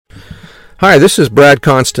Hi, this is Brad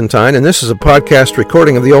Constantine, and this is a podcast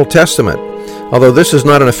recording of the Old Testament. Although this is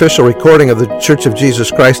not an official recording of the Church of Jesus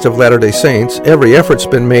Christ of Latter-day Saints, every effort's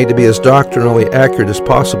been made to be as doctrinally accurate as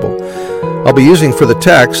possible. I'll be using for the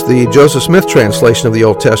text the Joseph Smith translation of the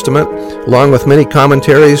Old Testament, along with many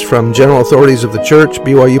commentaries from general authorities of the Church,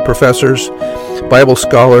 BYU professors, Bible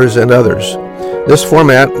scholars, and others. This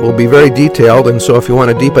format will be very detailed, and so if you want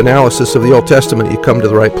a deep analysis of the Old Testament, you come to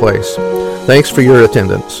the right place. Thanks for your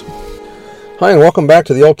attendance. Hi, and welcome back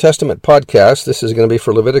to the Old Testament podcast. This is going to be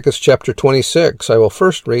for Leviticus chapter 26. I will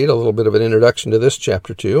first read a little bit of an introduction to this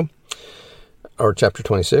chapter 26.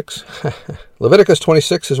 Leviticus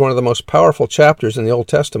 26 is one of the most powerful chapters in the Old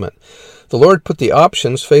Testament. The Lord put the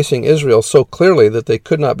options facing Israel so clearly that they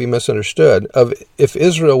could not be misunderstood. If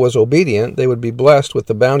Israel was obedient, they would be blessed with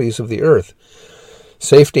the bounties of the earth,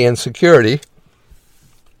 safety and security,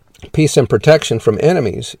 peace and protection from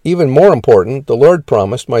enemies. Even more important, the Lord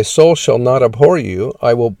promised, "My soul shall not abhor you.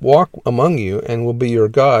 I will walk among you and will be your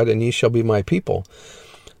God, and ye shall be my people."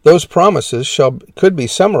 Those promises could be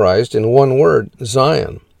summarized in one word,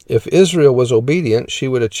 Zion. If Israel was obedient, she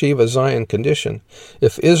would achieve a Zion condition.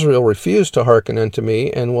 If Israel refused to hearken unto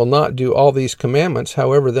me and will not do all these commandments,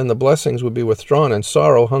 however, then the blessings would be withdrawn, and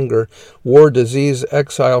sorrow, hunger, war, disease,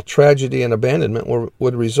 exile, tragedy, and abandonment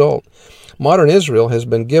would result. Modern Israel has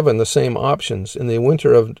been given the same options. In the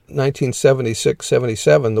winter of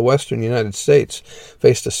 1976-77, the western United States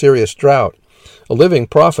faced a serious drought. A living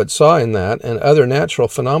prophet saw in that and other natural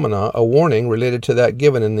phenomena a warning related to that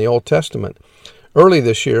given in the Old Testament. Early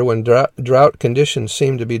this year, when drought conditions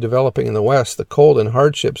seemed to be developing in the West, the cold and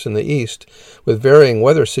hardships in the East, with varying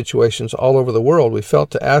weather situations all over the world, we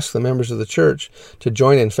felt to ask the members of the church to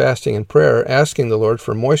join in fasting and prayer, asking the Lord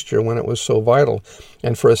for moisture when it was so vital,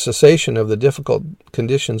 and for a cessation of the difficult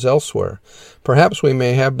conditions elsewhere. Perhaps we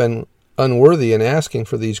may have been unworthy in asking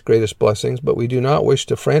for these greatest blessings, but we do not wish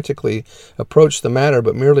to frantically approach the matter,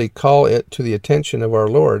 but merely call it to the attention of our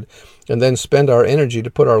Lord, and then spend our energy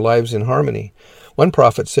to put our lives in harmony. One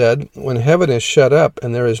prophet said, "When heaven is shut up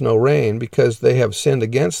and there is no rain, because they have sinned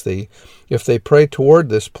against thee, if they pray toward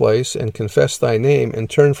this place and confess thy name and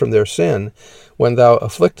turn from their sin, when thou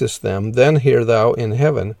afflictest them, then hear thou in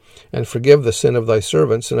heaven, and forgive the sin of thy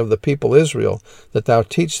servants and of the people Israel, that thou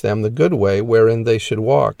teach them the good way wherein they should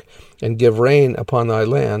walk, and give rain upon thy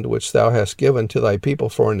land, which thou hast given to thy people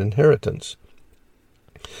for an inheritance."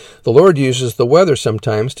 The Lord uses the weather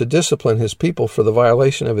sometimes to discipline his people for the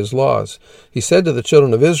violation of his laws. He said to the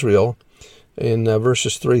children of Israel in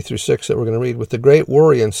verses 3 through 6 that we're going to read, "With the great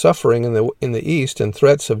worry and suffering in the east and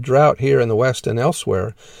threats of drought here in the west and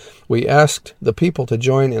elsewhere, we asked the people to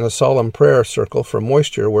join in a solemn prayer circle for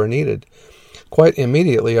moisture where needed. Quite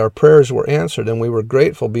immediately our prayers were answered, and we were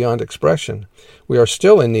grateful beyond expression. We are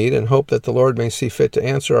still in need and hope that the Lord may see fit to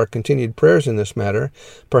answer our continued prayers in this matter.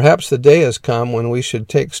 Perhaps the day has come when we should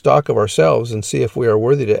take stock of ourselves and see if we are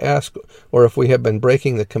worthy to ask, or if we have been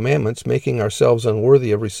breaking the commandments, making ourselves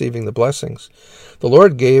unworthy of receiving the blessings. The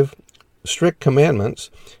Lord gave strict commandments.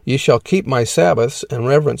 Ye shall keep my Sabbaths and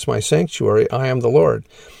reverence my sanctuary. I am the Lord."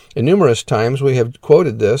 And numerous times we have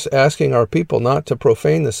quoted this, asking our people not to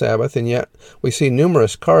profane the Sabbath, and yet we see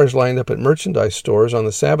numerous cars lined up at merchandise stores on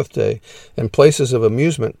the Sabbath day and places of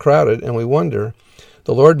amusement crowded, and we wonder.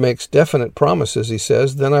 The Lord makes definite promises. He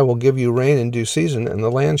says, "Then I will give you rain in due season, and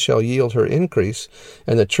the land shall yield her increase,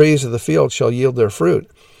 and the trees of the field shall yield their fruit."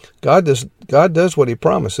 God does what he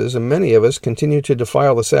promises, and many of us continue to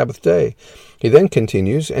defile the Sabbath day. He then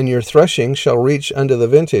continues, "And your threshing shall reach unto the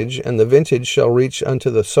vintage, and the vintage shall reach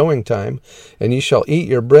unto the sowing time, and ye shall eat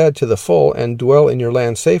your bread to the full, and dwell in your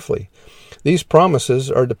land safely." These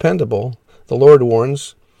promises are dependable, the Lord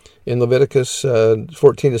warns in Leviticus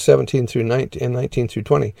 14-17 through 19 and 19 through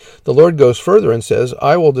 20. The Lord goes further and says,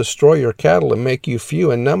 "I will destroy your cattle and make you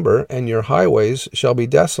few in number, and your highways shall be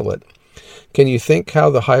desolate." Can you think how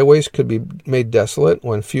the highways could be made desolate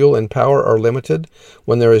when fuel and power are limited,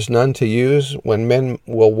 when there is none to use, when men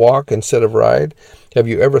will walk instead of ride? Have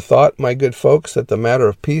you ever thought, my good folks, that the matter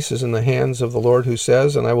of peace is in the hands of the Lord, who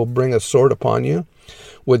says, "And I will bring a sword upon you"?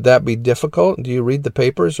 Would that be difficult? Do you read the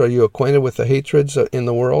papers? Are you acquainted with the hatreds in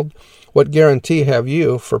the world? What guarantee have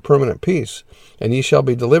you for permanent peace? "And ye shall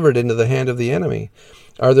be delivered into the hand of the enemy."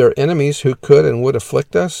 Are there enemies who could and would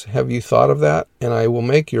afflict us? Have you thought of that? "And I will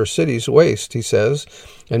make your cities waste," he says,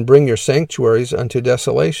 "and bring your sanctuaries unto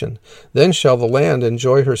desolation. Then shall the land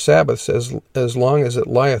enjoy her Sabbaths as long as it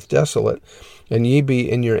lieth desolate, and ye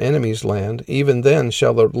be in your enemy's land. Even then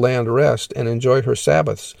shall the land rest and enjoy her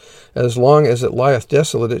Sabbaths. As long as it lieth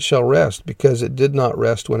desolate it shall rest, because it did not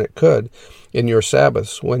rest when it could in your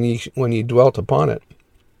Sabbaths, when ye dwelt upon it.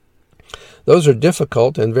 Those are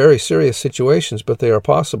difficult and very serious situations, but they are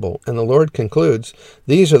possible. And the Lord concludes,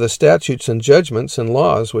 "These are the statutes and judgments and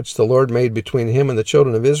laws which the Lord made between him and the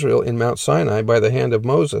children of Israel in Mount Sinai by the hand of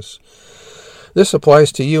Moses." This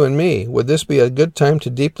applies to you and me. Would this be a good time to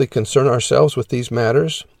deeply concern ourselves with these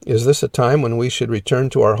matters? Is this a time when we should return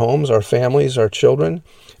to our homes, our families, our children?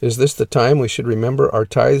 Is this the time we should remember our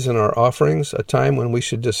tithes and our offerings, a time when we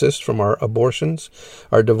should desist from our abortions,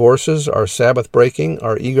 our divorces, our Sabbath breaking,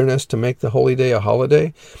 our eagerness to make the holy day a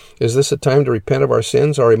holiday? Is this a time to repent of our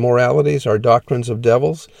sins, our immoralities, our doctrines of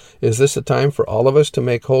devils? Is this a time for all of us to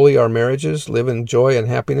make holy our marriages, live in joy and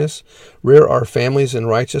happiness, rear our families in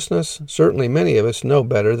righteousness? Certainly many of us know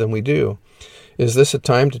better than we do. Is this a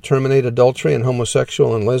time to terminate adultery and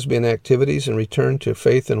homosexual and lesbian activities and return to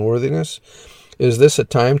faith and worthiness? Is this a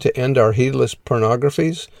time to end our heedless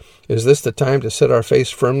pornographies? Is this the time to set our face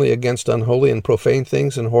firmly against unholy and profane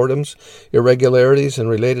things and whoredoms, irregularities, and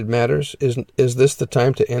related matters? Is this the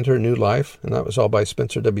time to enter new life? And that was all by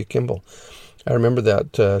Spencer W. Kimball. I remember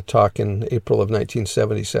that talk in April of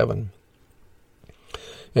 1977.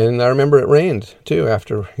 And I remember it rained, too,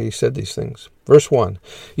 after he said these things. Verse 1,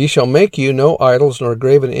 "Ye shall make you no idols nor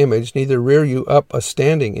graven image, neither rear you up a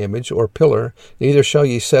standing image or pillar, neither shall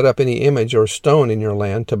ye set up any image or stone in your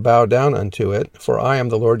land to bow down unto it, for I am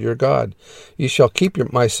the Lord your God. Ye shall keep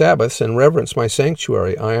my Sabbaths and reverence my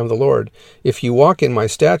sanctuary, I am the Lord. If ye walk in my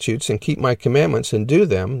statutes and keep my commandments and do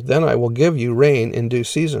them, then I will give you rain in due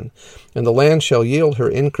season, and the land shall yield her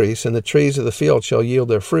increase, and the trees of the field shall yield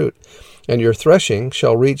their fruit. And your threshing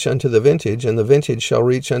shall reach unto the vintage, and the vintage shall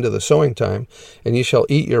reach unto the sowing time, and ye shall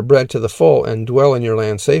eat your bread to the full, and dwell in your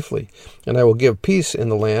land safely. And I will give peace in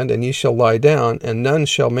the land, and ye shall lie down, and none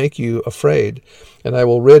shall make you afraid. And I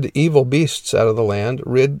will rid evil beasts out of the land,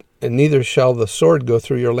 and neither shall the sword go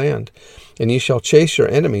through your land. And ye shall chase your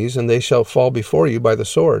enemies, and they shall fall before you by the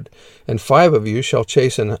sword. And 5 of you shall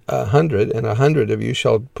chase 100, and 100 of you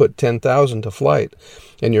shall put 10,000 to flight.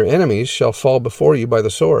 And your enemies shall fall before you by the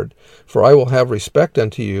sword. For I will have respect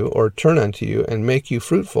unto you, or turn unto you, and make you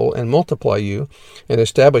fruitful, and multiply you, and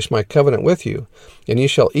establish my covenant with you. And ye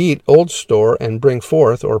shall eat old store, and bring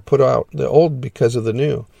forth, or put out the old because of the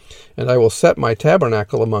new. And I will set my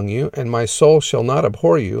tabernacle among you, and my soul shall not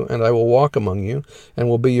abhor you, and I will walk among you, and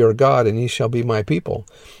will be your God, and ye shall be my people.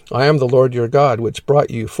 I am the Lord your God, which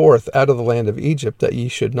brought you forth out of the land of Egypt, that ye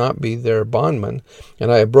should not be their bondmen.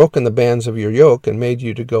 And I have broken the bands of your yoke, and made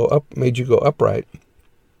you go upright.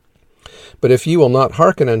 But if ye will not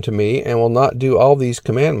hearken unto me, and will not do all these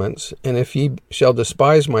commandments, and if ye shall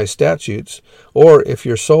despise my statutes, or if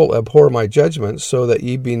your soul abhor my judgments, so that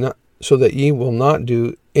ye will not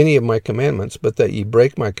do any of my commandments, but that ye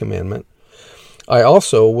break my commandment, I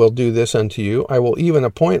also will do this unto you. I will even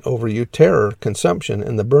appoint over you terror, consumption,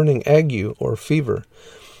 and the burning ague or fever,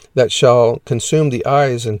 that shall consume the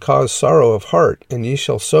eyes and cause sorrow of heart. And ye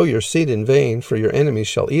shall sow your seed in vain, for your enemies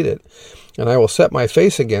shall eat it. And I will set my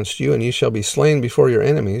face against you, and ye shall be slain before your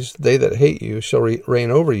enemies. They that hate you shall reign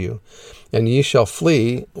over you, and ye shall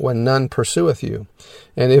flee when none pursueth you.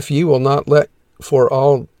 And if ye will not for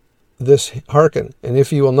all this hearken, and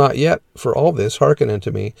if ye will not yet for all this hearken unto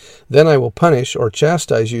me, then I will punish or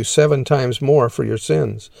chastise you 7 times more for your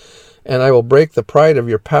sins. And I will break the pride of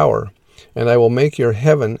your power, and I will make your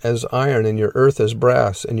heaven as iron, and your earth as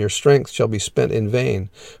brass, and your strength shall be spent in vain.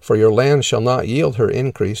 For your land shall not yield her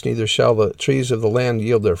increase, neither shall the trees of the land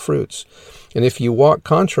yield their fruits. And if you walk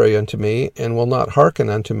contrary unto me, and will not hearken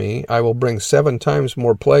unto me, I will bring 7 times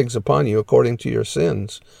more plagues upon you according to your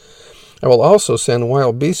sins. I will also send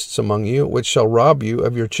wild beasts among you, which shall rob you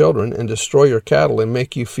of your children, and destroy your cattle, and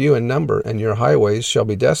make you few in number, and your highways shall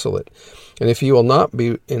be desolate. And if you will not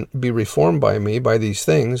be reformed by me by these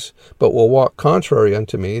things, but will walk contrary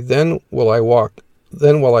unto me, then will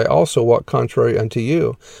I also walk contrary unto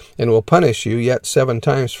you, and will punish you yet 7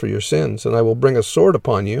 times for your sins. And I will bring a sword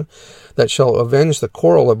upon you, that shall avenge the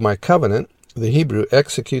quarrel of my covenant, the Hebrew,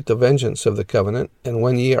 execute the vengeance of the covenant. And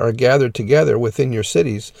when ye are gathered together within your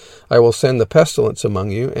cities, I will send the pestilence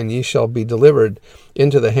among you, and ye shall be delivered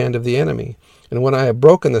into the hand of the enemy. And when I have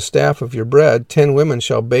broken the staff of your bread, 10 women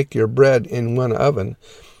shall bake your bread in one oven,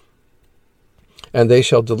 and they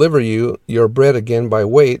shall deliver you your bread again by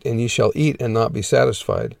weight, and ye shall eat and not be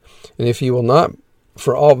satisfied. And if ye will not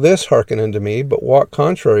for all this hearken unto me, but walk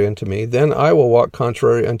contrary unto me, then I will walk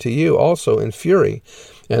contrary unto you also in fury,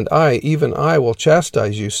 and I, even I, will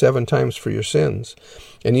chastise you 7 times for your sins.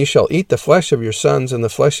 And ye shall eat the flesh of your sons, and the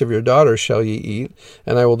flesh of your daughters shall ye eat.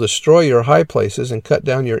 And I will destroy your high places, and cut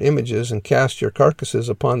down your images, and cast your carcasses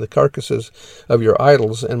upon the carcasses of your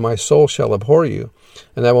idols, and my soul shall abhor you.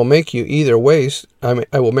 And I will make you either waste,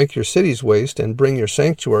 I will make your cities waste, and bring your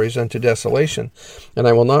sanctuaries unto desolation. And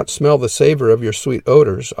I will not smell the savor of your sweet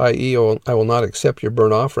odors, i.e., I will not accept your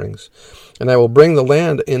burnt offerings. And I will bring the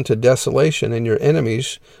land into desolation, and your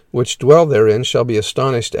enemies which dwell therein shall be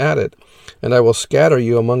astonished at it. And I will scatter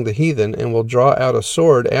you among the heathen, and will draw out a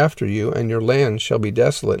sword after you, and your land shall be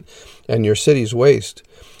desolate, and your cities waste.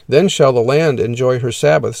 Then shall the land enjoy her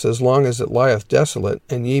Sabbaths as long as it lieth desolate,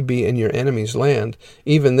 and ye be in your enemy's land.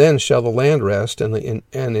 Even then shall the land rest, and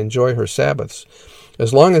enjoy her Sabbaths.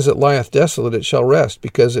 As long as it lieth desolate it shall rest,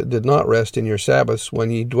 because it did not rest in your Sabbaths when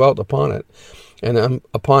ye dwelt upon it. And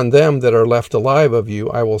upon them that are left alive of you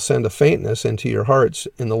I will send a faintness into your hearts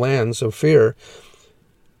in the lands of fear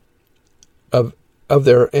of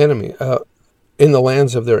their enemy, in the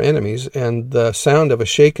lands of their enemies, and the sound of a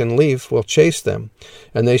shaken leaf will chase them,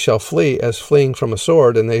 and they shall flee as fleeing from a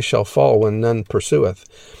sword, and they shall fall when none pursueth.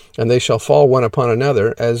 And they shall fall one upon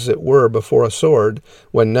another, as it were before a sword,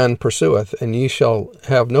 when none pursueth, and ye shall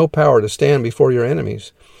have no power to stand before your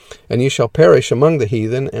enemies. And ye shall perish among the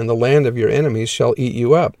heathen, and the land of your enemies shall eat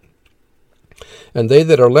you up. And they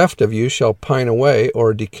that are left of you shall pine away,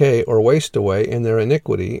 or decay, or waste away in their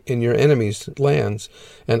iniquity in your enemies' lands,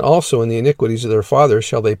 and also in the iniquities of their fathers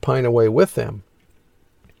shall they pine away with them.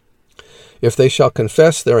 If they shall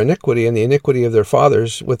confess their iniquity and the iniquity of their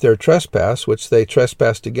fathers with their trespass, which they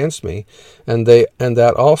trespassed against me, and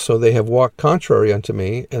that also they have walked contrary unto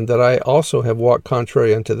me, and that I also have walked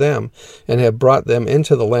contrary unto them, and have brought them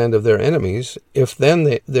into the land of their enemies, if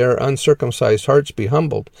then their uncircumcised hearts be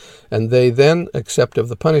humbled, and they then accept of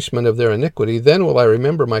the punishment of their iniquity, then will I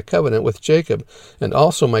remember my covenant with Jacob, and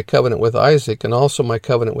also my covenant with Isaac, and also my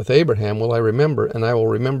covenant with Abraham will I remember, and I will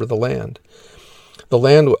remember the land. The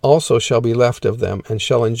land also shall be left of them, and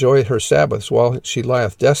shall enjoy her Sabbaths while she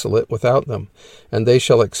lieth desolate without them. And they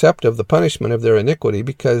shall accept of the punishment of their iniquity,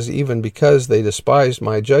 because they despised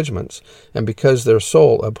my judgments, and because their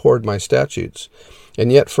soul abhorred my statutes.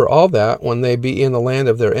 And yet for all that, when they be in the land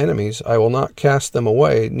of their enemies, I will not cast them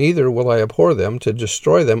away, neither will I abhor them, to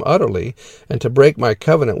destroy them utterly, and to break my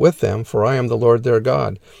covenant with them, for I am the Lord their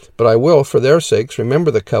God. But I will, for their sakes,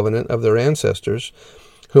 remember the covenant of their ancestors,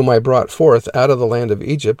 whom I brought forth out of the land of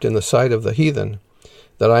Egypt in the sight of the heathen,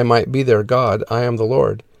 that I might be their God. I am the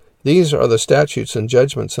Lord. These are the statutes and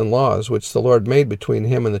judgments and laws which the Lord made between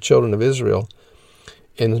him and the children of Israel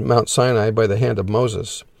in Mount Sinai by the hand of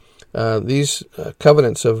Moses. These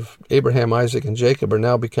covenants of Abraham, Isaac, and Jacob are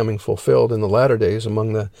now becoming fulfilled in the latter days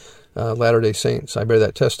among the Latter-day Saints. I bear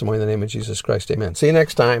that testimony in the name of Jesus Christ. Amen. See you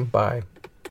next time. Bye.